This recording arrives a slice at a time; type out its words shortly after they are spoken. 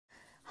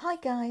Hi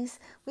guys,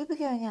 we were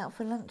going out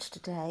for lunch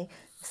today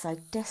because I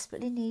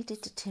desperately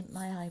needed to tint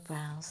my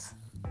eyebrows.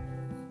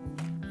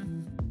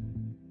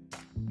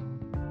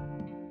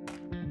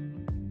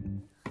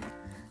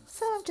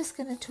 So I'm just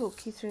going to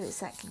talk you through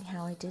exactly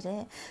how I did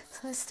it.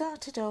 So I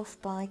started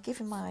off by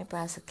giving my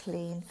eyebrows a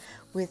clean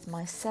with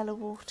my micellar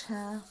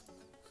water,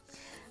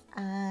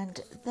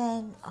 and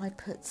then I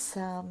put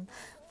some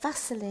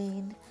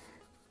Vaseline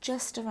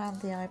just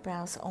around the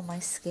eyebrows on my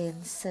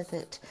skin so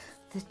that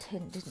the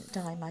tint didn't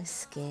dye my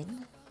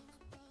skin.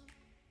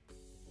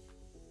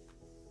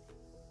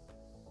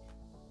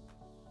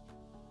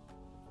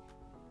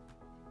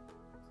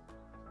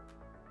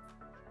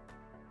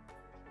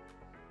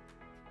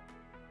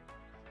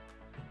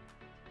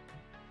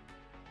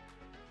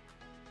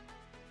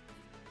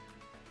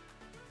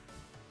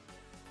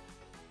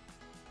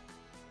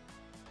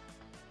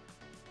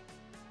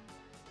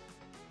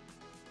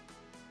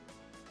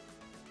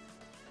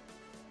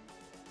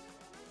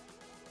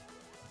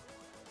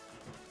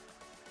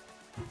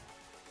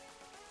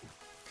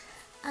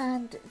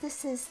 And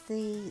this is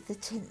the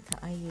tint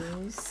that I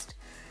used.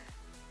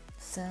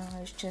 So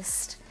I was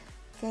just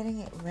getting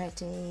it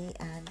ready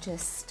and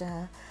just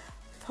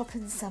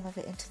popping some of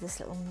it into this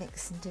little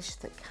mixing dish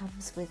that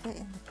comes with it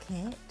in the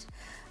kit,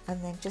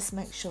 and then just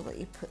make sure that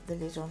you put the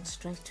lid on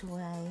straight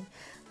away,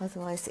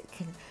 otherwise it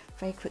can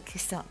very quickly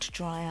start to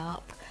dry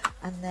up.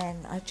 And then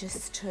I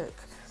just took,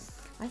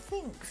 I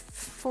think,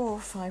 4 or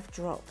 5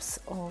 drops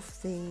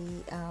of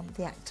the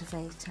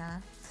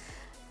activator,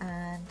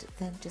 and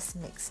then just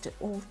mixed it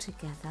all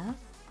together.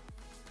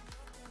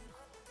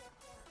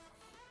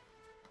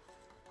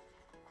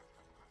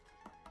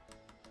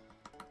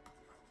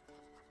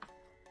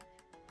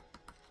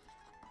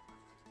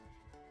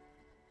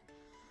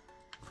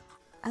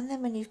 And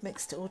then when you've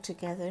mixed it all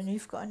together and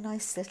you've got a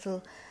nice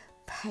little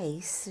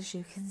paste, as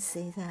you can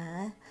see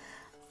there,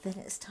 then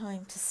it's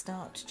time to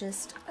start to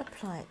just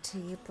apply it to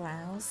your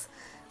brows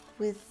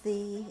with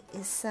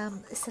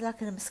it's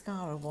like a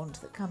mascara wand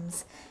that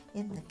comes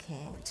in the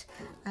kit,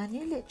 and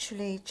you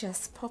literally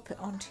just pop it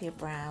onto your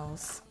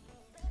brows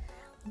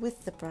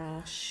with the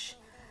brush.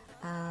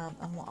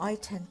 And what I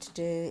tend to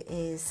do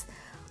is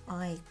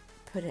I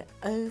put it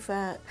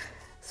over,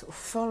 sort of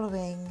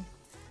following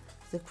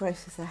the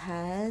growth of the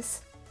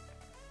hairs,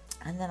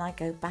 and then I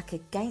go back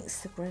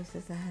against the growth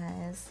of the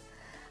hairs,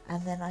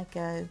 and then I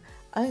go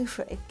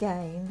over it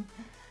again,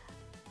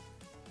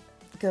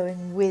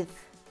 going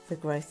with the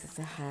growth of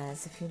the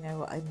hairs, if you know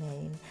what I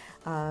mean,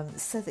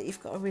 so that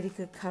you've got a really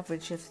good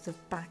coverage of the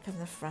back and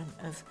the front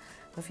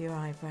of your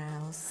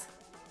eyebrows.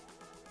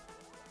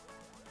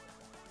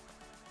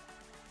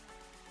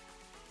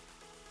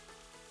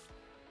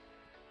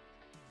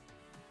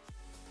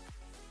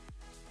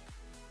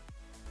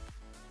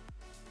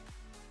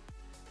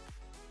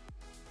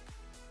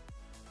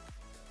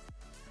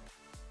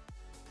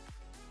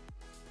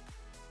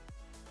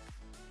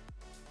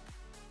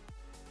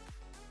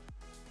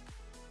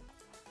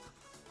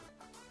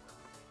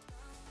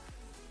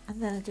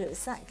 And then I do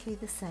exactly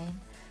the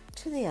same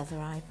to the other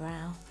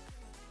eyebrow,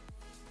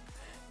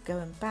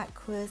 going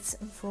backwards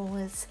and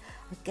forwards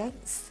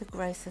against the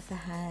growth of the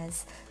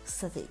hairs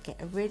so that you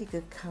get a really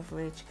good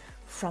coverage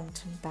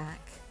front and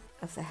back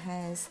of the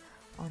hairs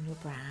on your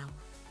brow.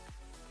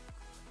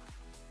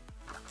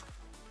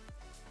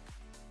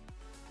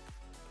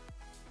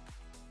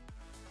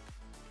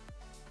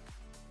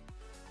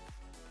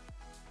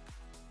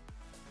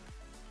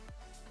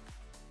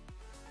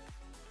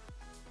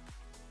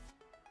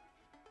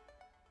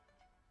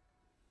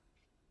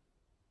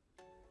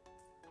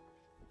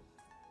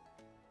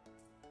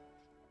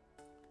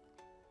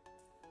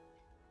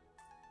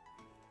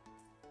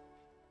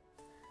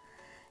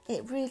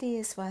 It really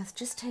is worth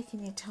just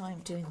taking your time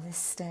doing this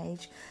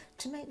stage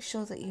to make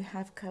sure that you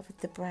have covered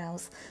the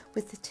brows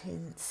with the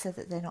tint so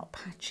that they're not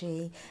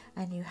patchy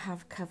and you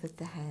have covered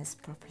the hairs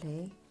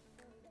properly.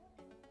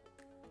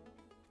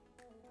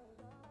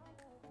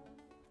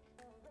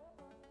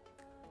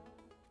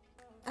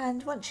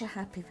 And once you're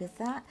happy with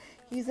that,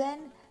 you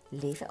then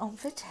leave it on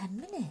for 10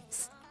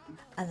 minutes.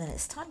 And then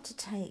it's time to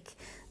take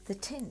the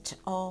tint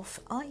off.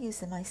 I use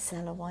the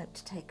micellar wipe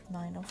to take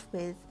mine off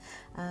with.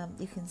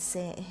 You can see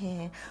it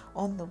here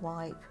on the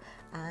wipe,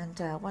 and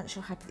once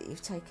you're happy that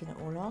you've taken it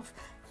all off,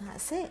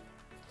 that's it,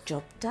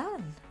 job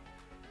done.